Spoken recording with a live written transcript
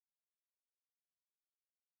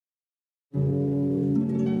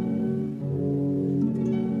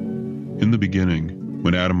In the beginning,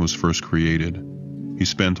 when Adam was first created, he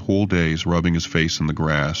spent whole days rubbing his face in the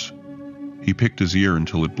grass. He picked his ear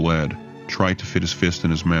until it bled, tried to fit his fist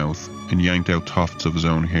in his mouth, and yanked out tufts of his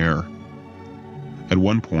own hair. At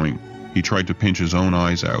one point, he tried to pinch his own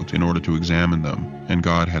eyes out in order to examine them, and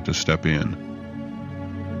God had to step in.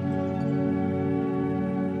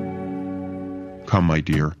 Come, my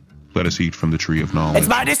dear, let us eat from the tree of knowledge. It's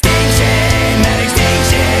my distinction that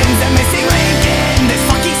extinction's the missing link in this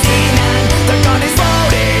fucking scene, and the gun is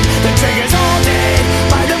loaded, the trigger's holded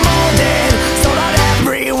by the molded. So not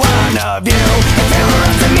every one of you, if it were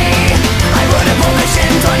up to me, I would have pulled the shit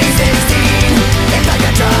in 2016. If I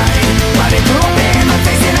could try, but it blew up in my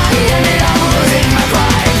face and I ended up losing my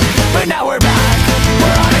pride. But now we're back,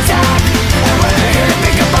 we're on attack, and we're here to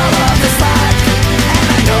pick up all of the slack. And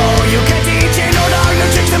I know you can teach it, no dog, no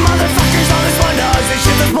tricks, the motherfuckers, all this one does is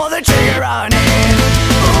shit, let's pull the trigger on it.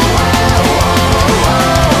 Ooh, oh, oh, oh,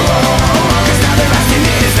 oh, cause now the rest in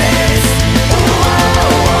it is this. Ooh, oh,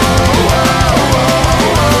 oh, oh,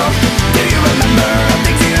 oh, do you remember how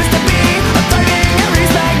things used to be? A fighting and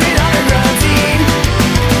respected underground scene.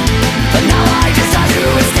 But now I just try to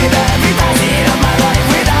escape every facet of my life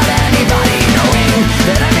without anybody knowing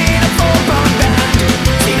that I'm in a full-blown band.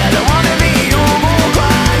 Seen as a wannabe Ubu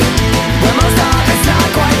clan, where most of it's not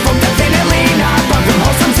quite folk, definitely not fun from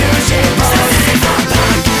wholesome to shit folk.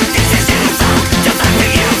 This is you folk, to fuck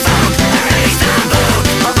with you folk, I really stop folk.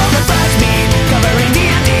 Our brother fresh meat, covering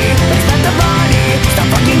DMD, expect the body, stop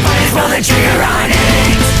fucking fighting, pull the trigger on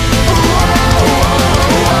it. Ooh, oh, oh, oh,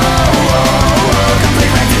 oh,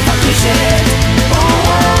 complete wreck and fucking shit. Ooh,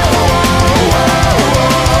 oh, oh,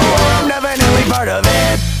 oh, I'm definitely part of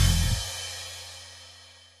it.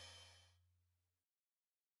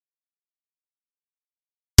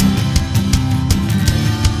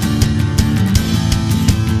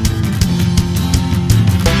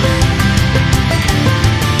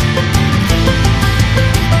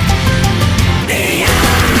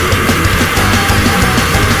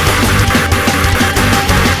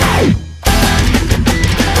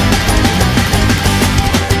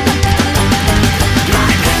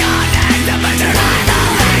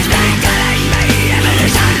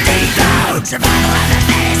 Survival of the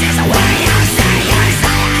fittest is a way you say you're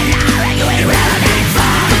saying now and you ain't relevant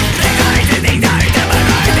for. They're going to think dark, the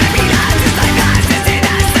burden that belongs is like us, is in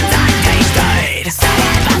us, the time they stood. Say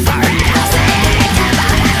it before it, I'll say it again,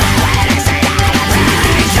 but I don't want to say that I'm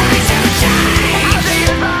really trying to change. I'll see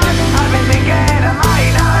you back, I've been thinking I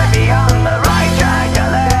might not be on the right track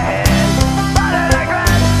to live. But I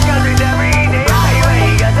digress, cause it's every day I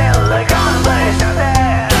wake until accomplished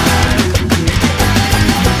nothing.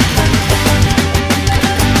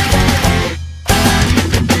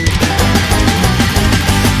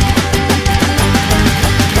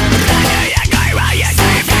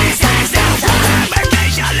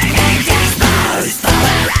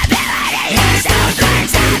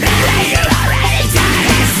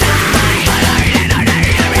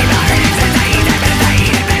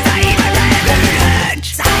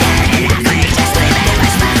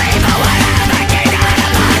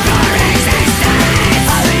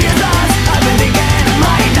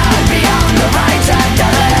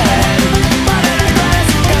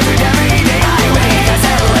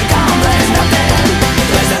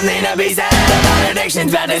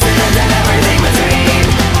 Bad decisions and everything between.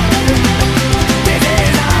 This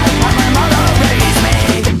is not what my mother raised me.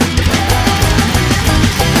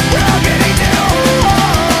 We're all getting to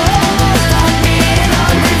fuck me,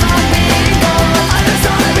 hungry, fuck me, I just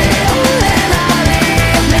wanna be and happy.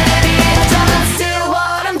 Many adjust to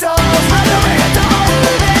what I'm told. I don't bring a doll,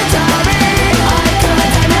 it's hobby. I could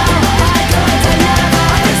tell now, I could tell never.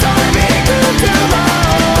 I just wanna be good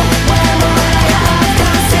tomorrow. When would I have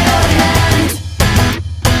concealment?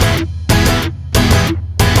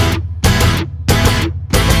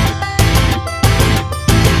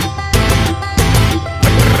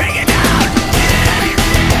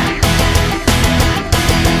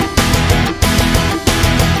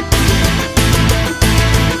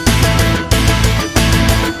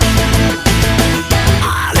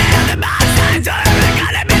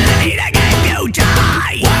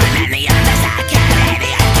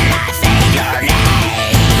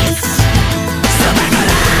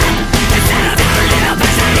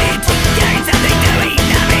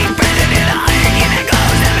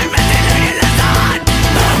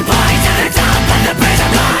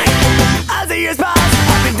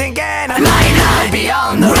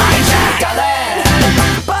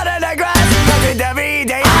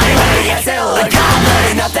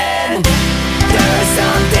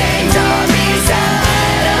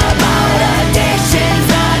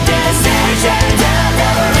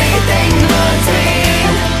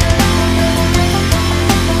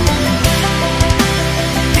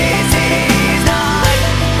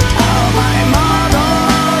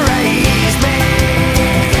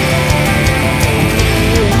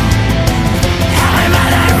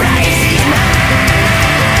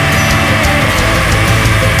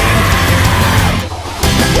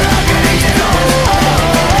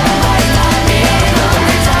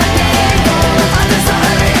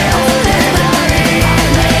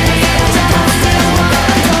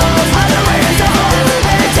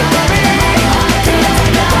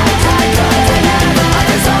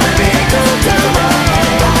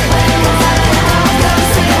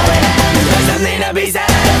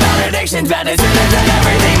 venison and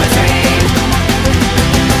everything between.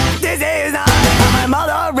 This is not how my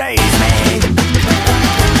mother raised me.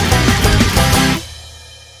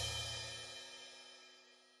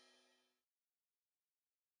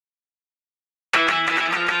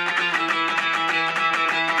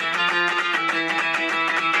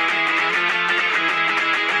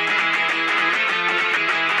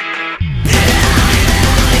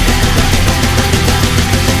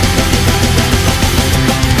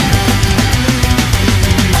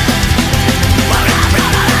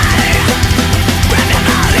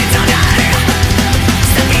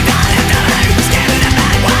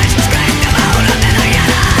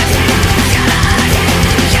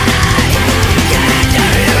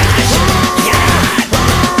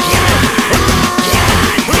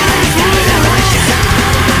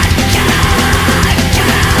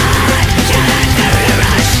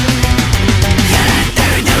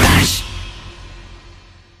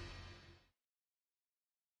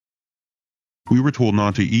 We were told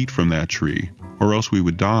not to eat from that tree, or else we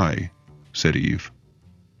would die, said Eve.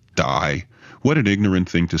 Die? What an ignorant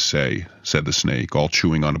thing to say, said the snake, all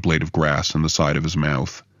chewing on a blade of grass in the side of his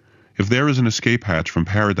mouth. If there is an escape hatch from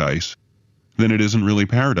paradise, then it isn't really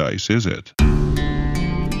paradise, is it?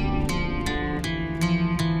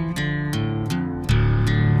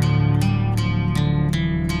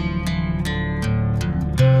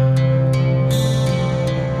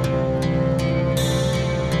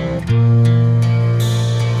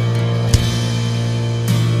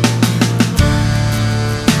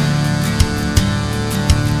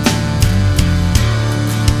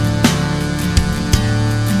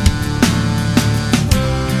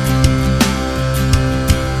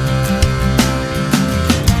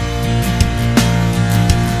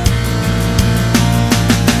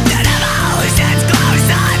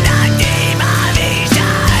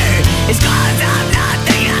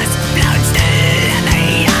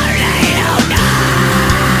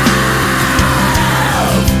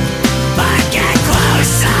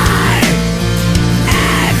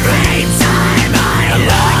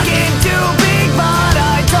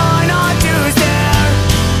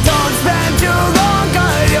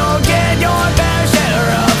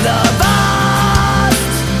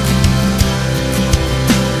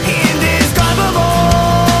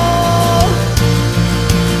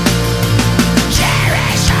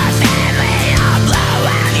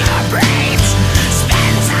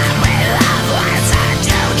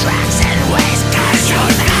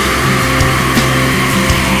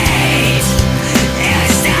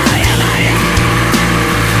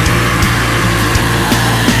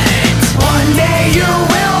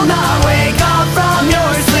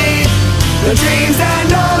 No dreams and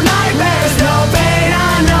no nightmares, no pain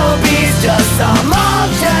and no peace, just some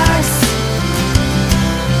objects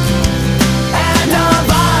and a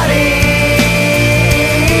body.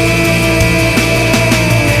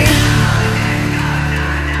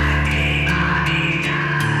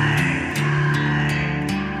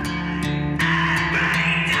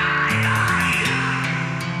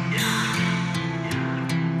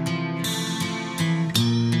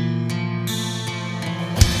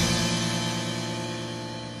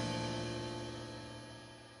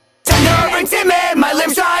 Timid, my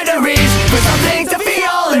limbs try to reach for something to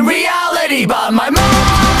feel in reality, but my mind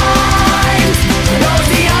knows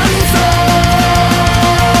the answer.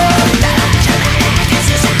 This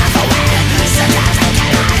is half aware. Sometimes I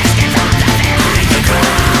cannot escape from the fear. I can cry,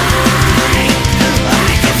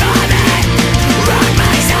 I can vomit, rock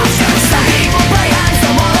myself to sleep. Some people pray and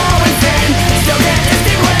some will always sin. Still can't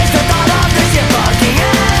distinguish the thought of the ship fucking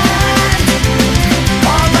end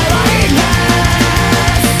of my likeness.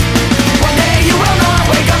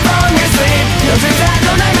 No dreams and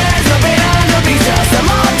no nightmares, no pain and no peace, just some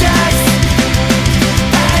objects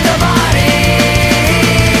and a body.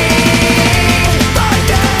 First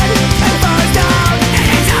dead and first out, and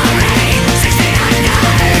it's already 69 now.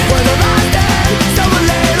 We're the last dead, so we'll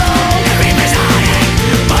lay low. The reaper's on it,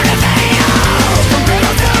 for the fail. From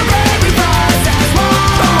cradle to grave we process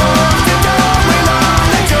more. From womb to tomb we long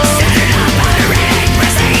and true. Set it up on a reading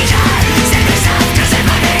procedure. Save yourself cause it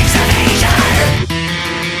might make some leisure.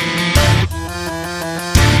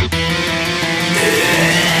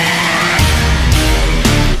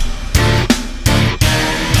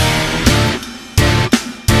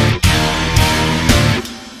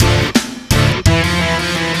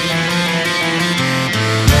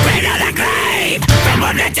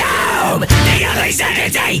 From the tomb, the only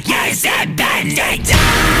certainty is impending doom.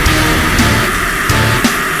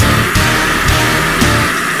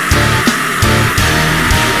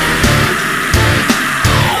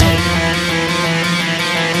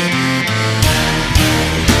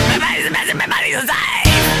 My body's a mess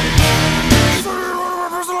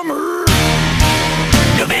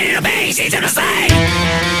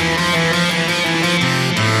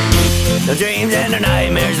No dreams and no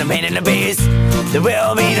nightmares, no pain and no peace. There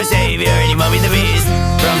will be no savior, and you will be the beast.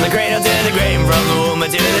 From the cradle to the grave, from the womb to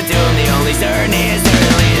the tomb, the only certainty is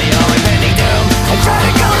certainly the only pending doom. I try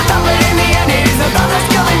to kill the thought, but in the end it is the thought that's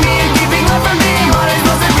killing me and keeping life from being what it's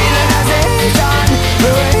supposed to be. The nation,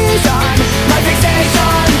 fruition, my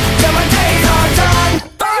fixation, till my days are done.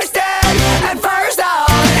 First in and first out.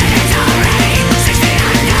 It's already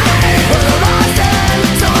 1600. We're the last in,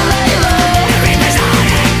 so I lay low. Every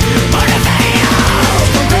persona, more to fail.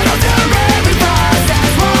 From cradle to grave, we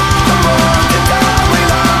process war. From womb to dawn, we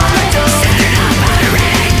learn to do. Set it up,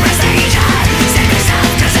 moderating procedure. Save yourself,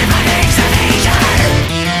 cause it might make some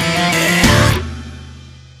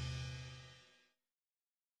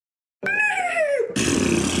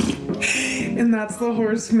And that's the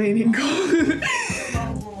horse mating call.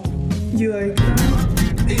 You like that?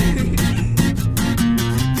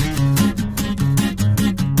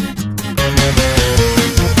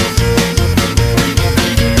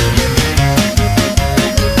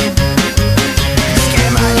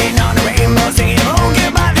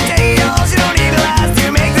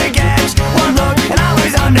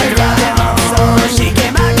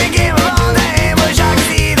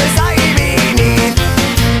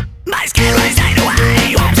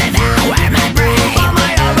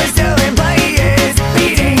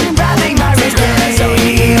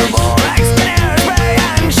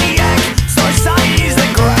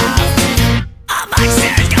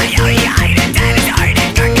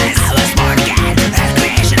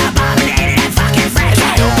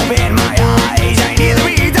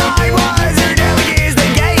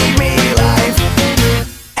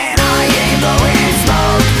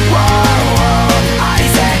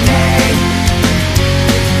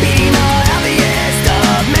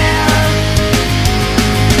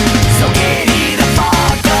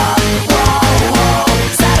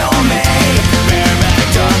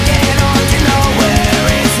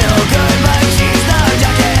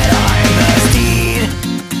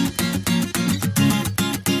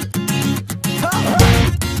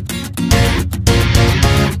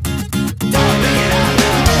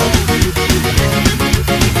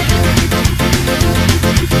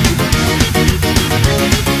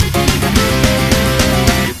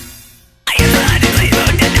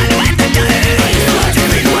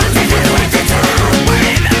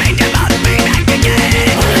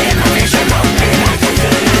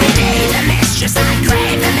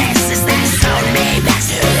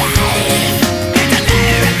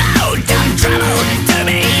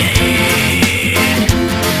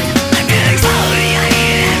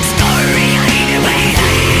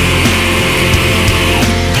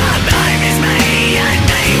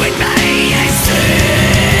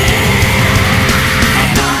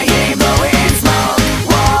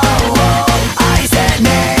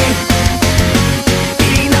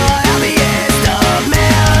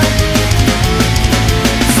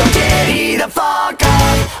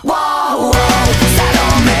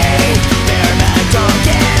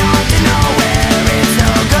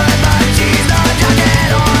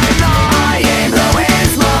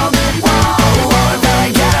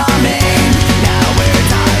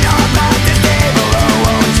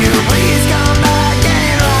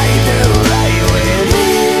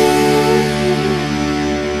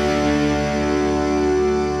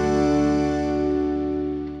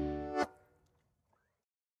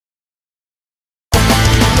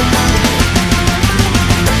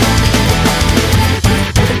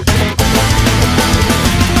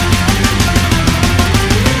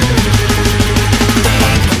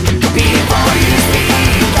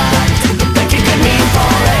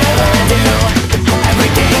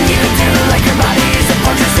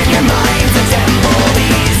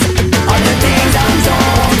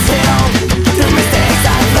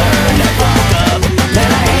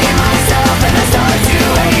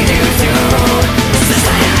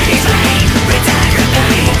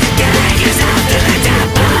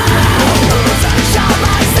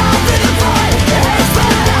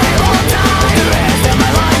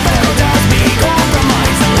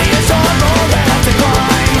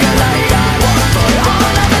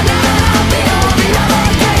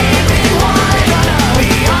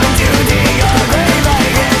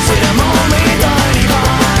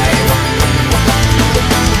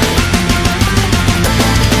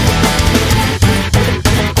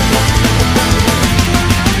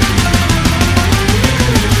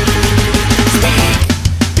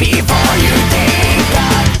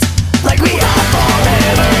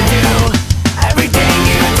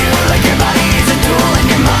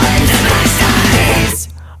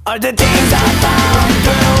 are the things I found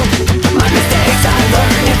through my mistakes. I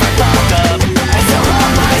learned if I fuck up, I still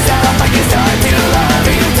love myself. I can start to love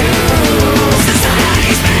you too.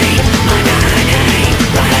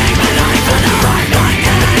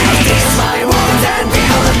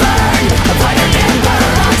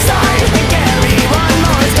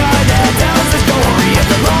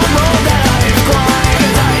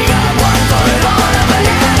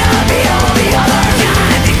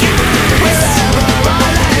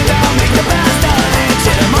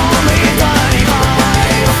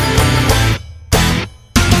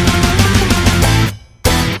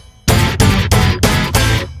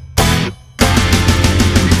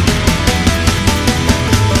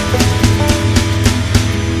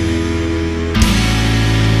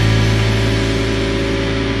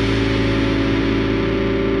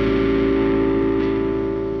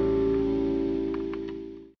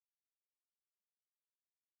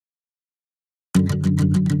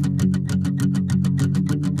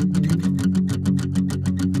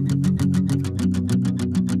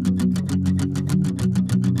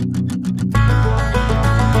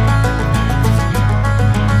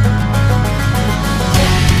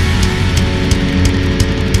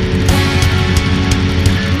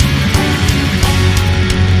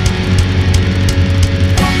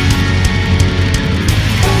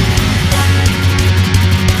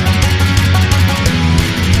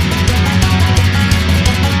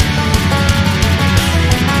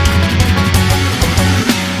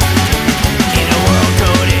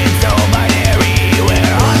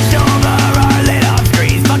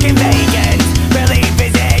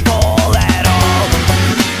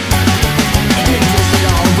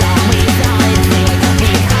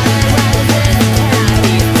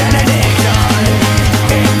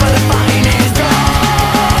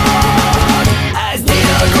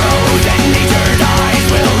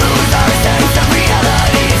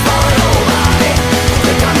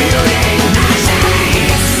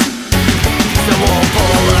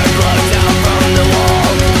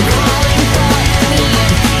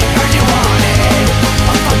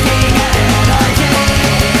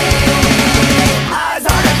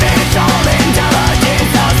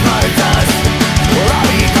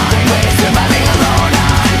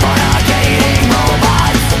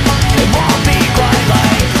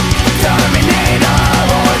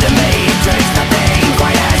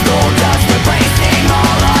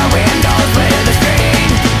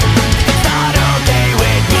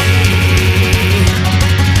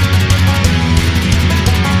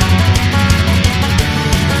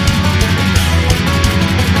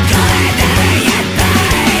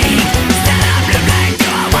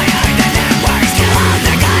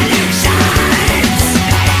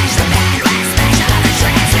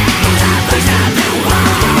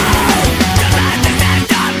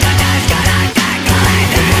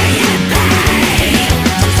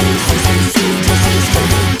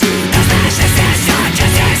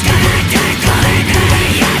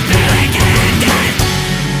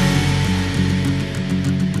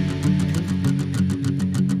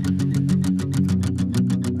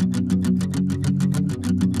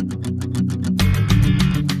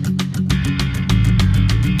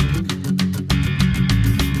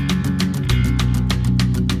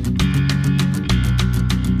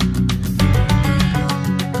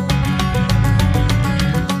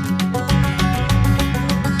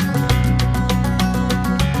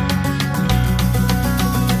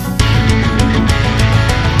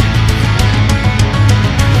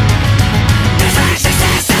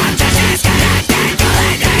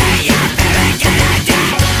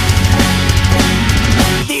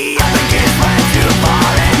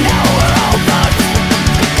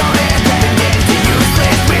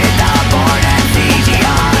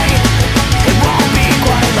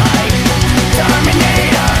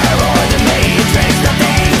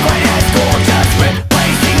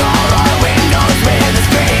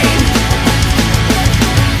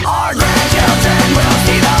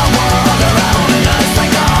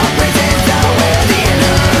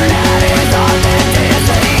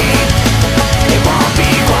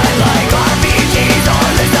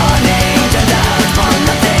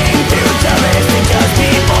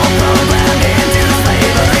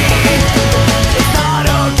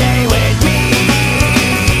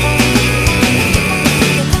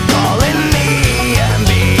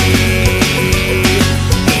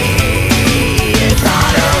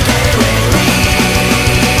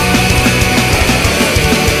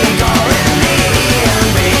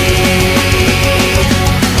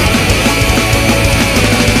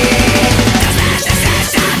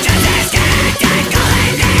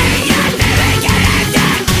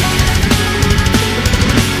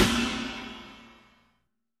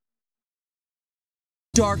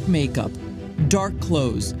 dark makeup, dark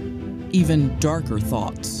clothes, even darker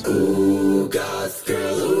thoughts. Ooh, goth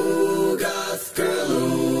girl, ooh, goth girl,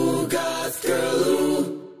 ooh, goth girl,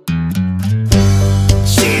 ooh.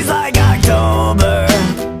 She's like October,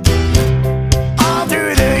 all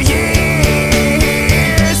through the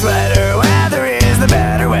years. Wetter weather is the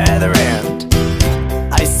better weather, and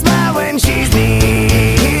I smile when she's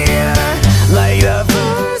near, like the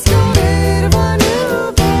first coating of a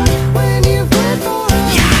new book when you flip for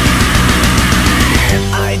it. Yeah!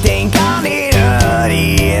 I think I'll need a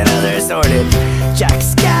hoodie and other sorted Jack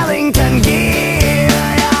Skellington gear.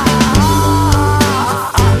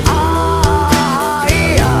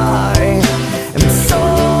 I'm so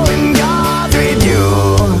in Goth with you.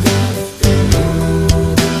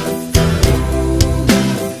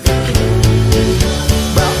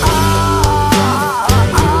 Well,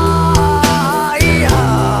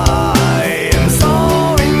 I'm so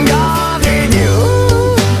in Goth with you.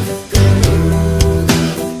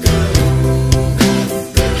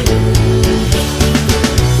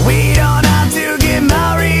 We don't have to get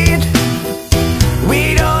married.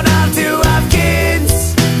 We don't have to have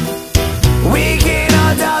kids. We can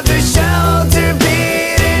adopt a shelter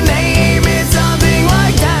pit and name it something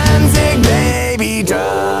like Danzig, baby.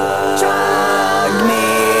 Drag me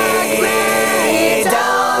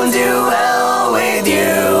down to hell with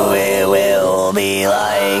you. It will be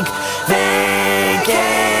like vacation,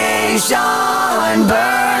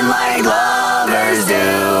 burn like lovers do.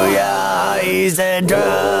 Yeah, he said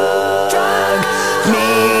drag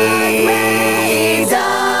me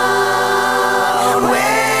down with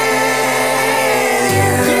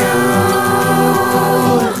you.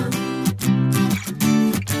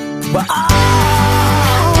 Well,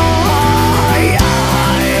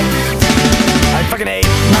 I fucking hate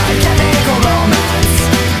my chemical romance,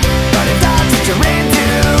 but if that's what you're into,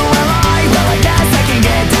 well, I guess I can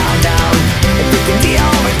get down. If you can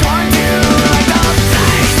deal with corn too, like the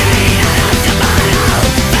face of tomato,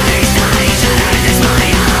 face of the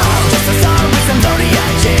smile. Just a song with some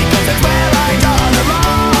zodiac shit, 'cause that's where I draw the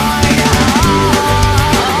line.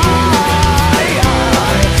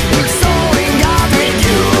 I'm so in Goth with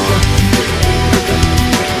you.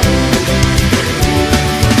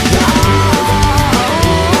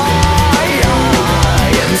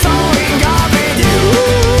 I'm so in Goth with you.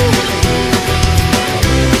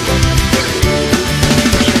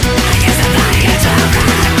 I guess I'm lying, it's all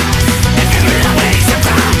right. If you will always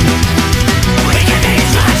surprise, we can be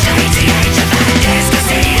as much as the age of madness, 'cause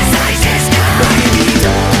he is nice as God.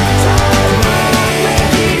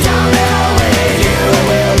 Baby, down there with you.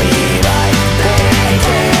 Will be like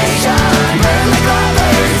vacation, burn like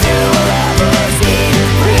lovers do. We'll ever see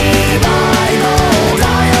revival.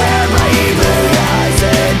 Dye your hair bright blue. I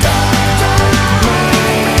said,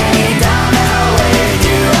 me down there with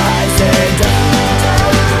you. I said,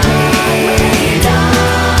 me down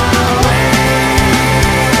with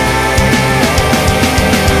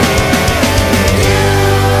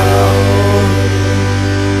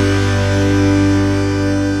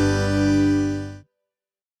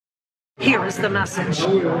Here is the message.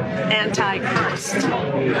 Anti-Crust.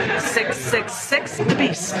 666, the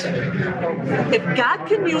beast. If God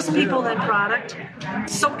can use people and product,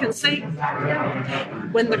 so can Satan.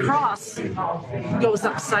 When the cross goes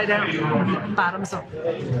upside down, bottoms up,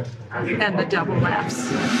 and the devil laughs.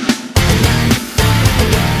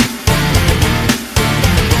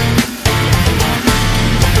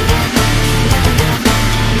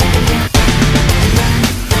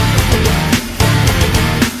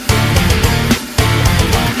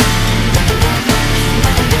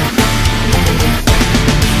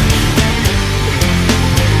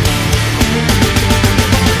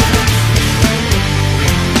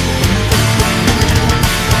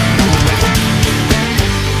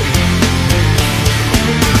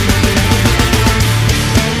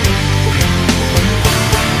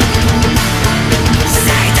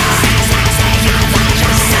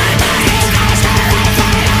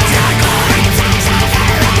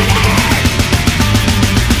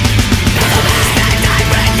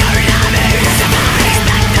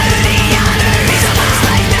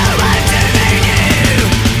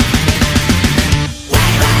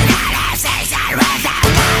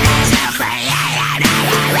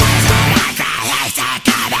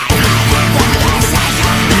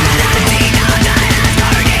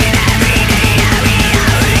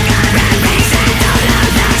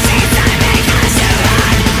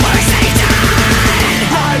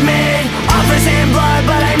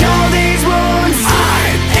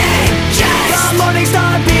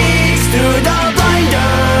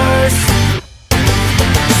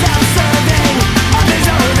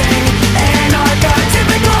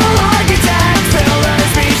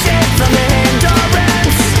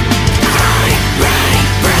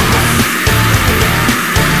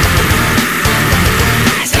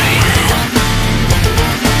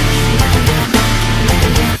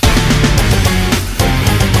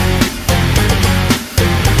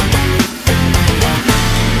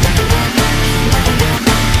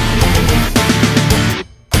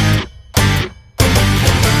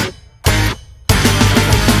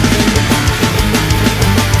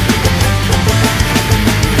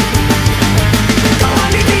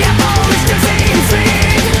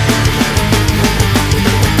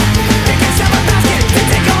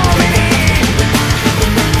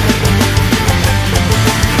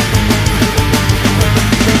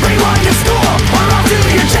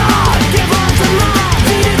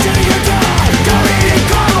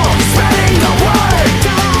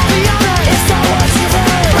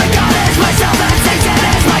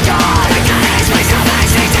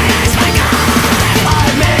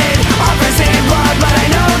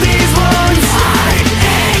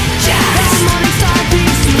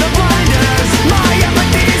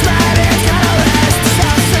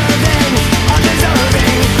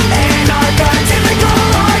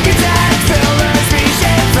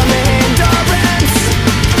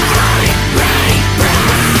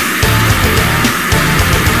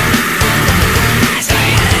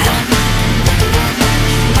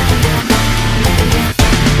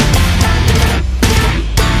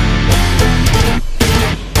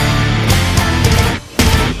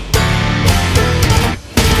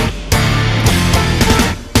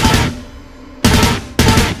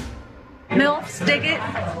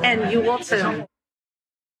 and you will too.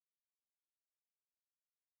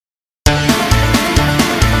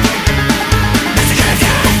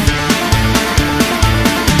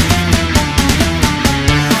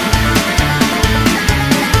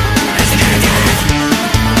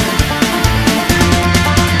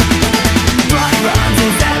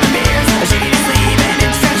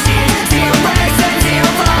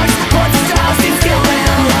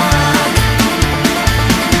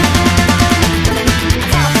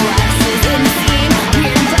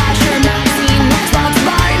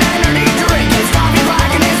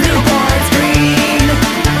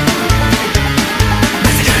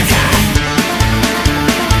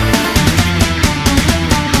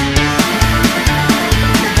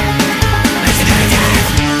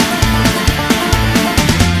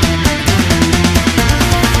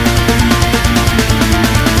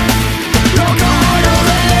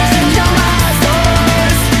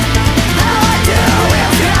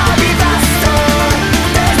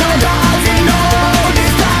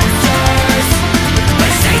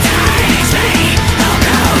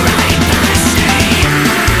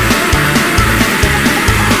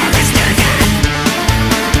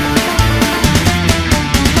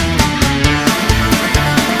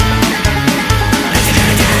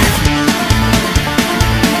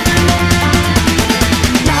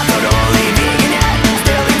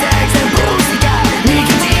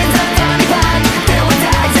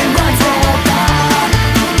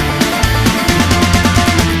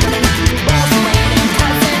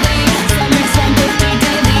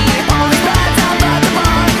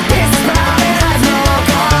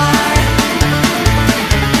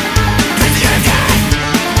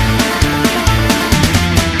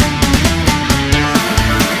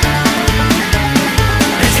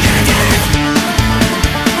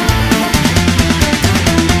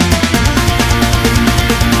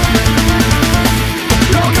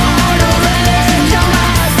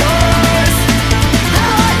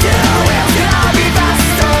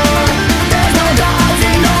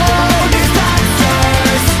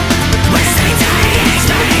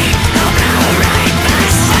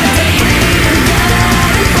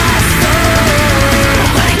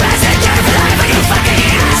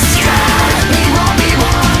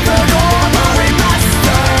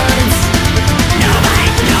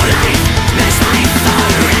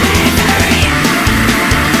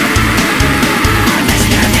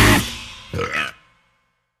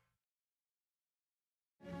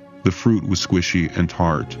 The fruit was squishy and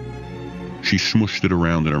tart. She smushed it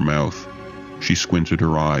around in her mouth. She squinted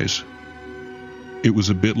her eyes. It was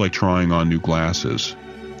a bit like trying on new glasses.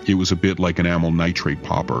 It was a bit like an amyl nitrate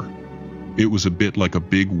popper. It was a bit like a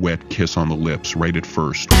big wet kiss on the lips right at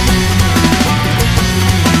first.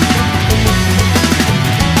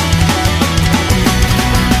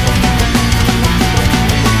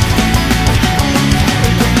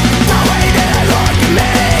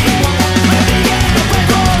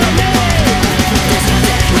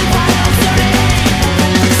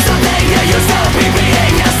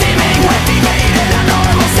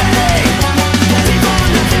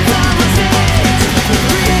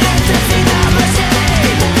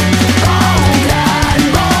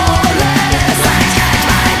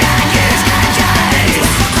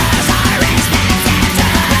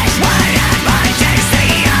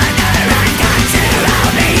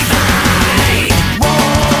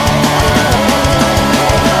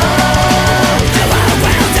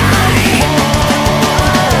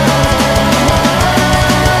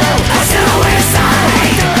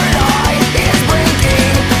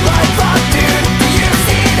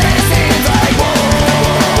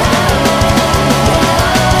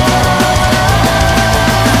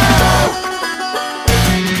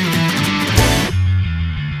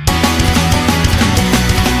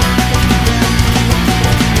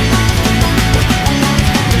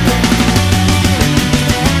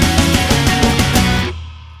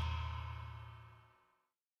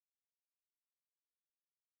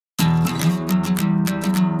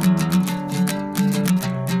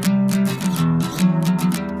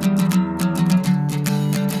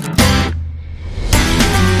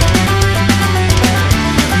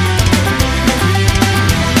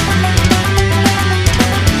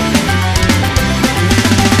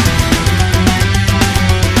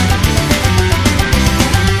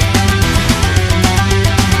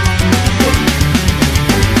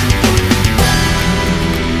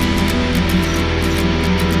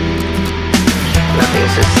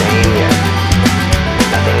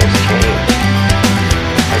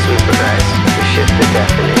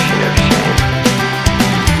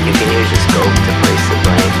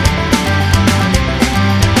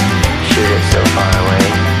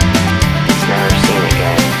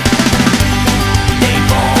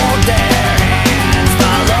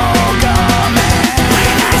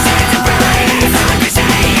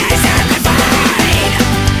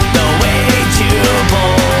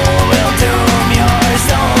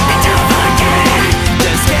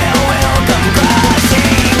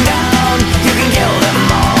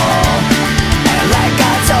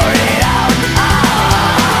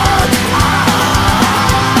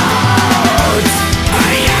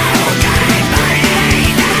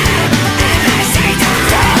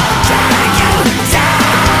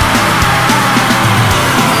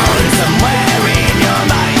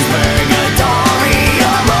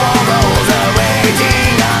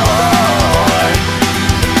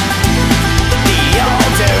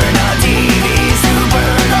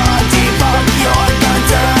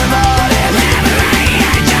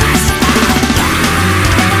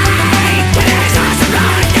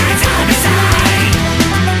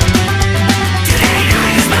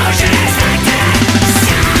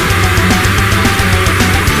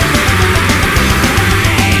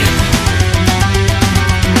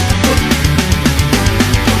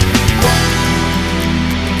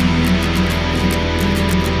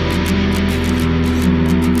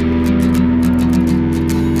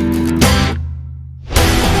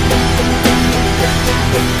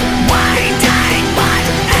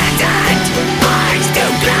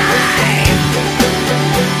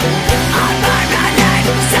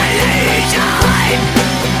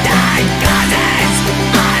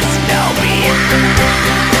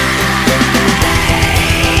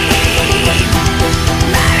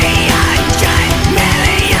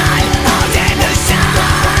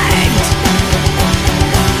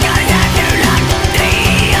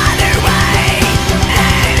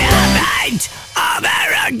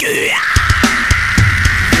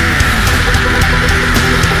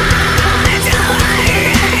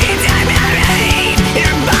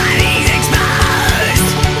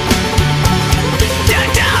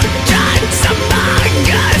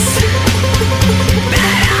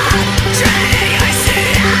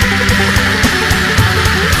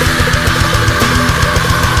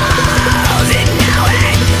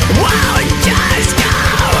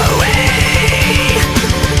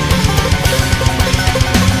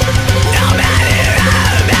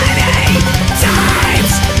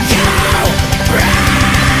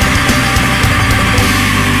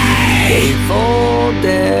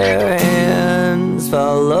 Their hands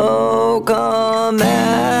follow commands.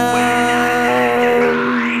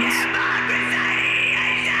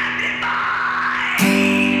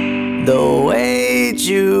 The weight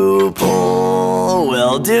you pull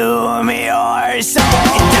will do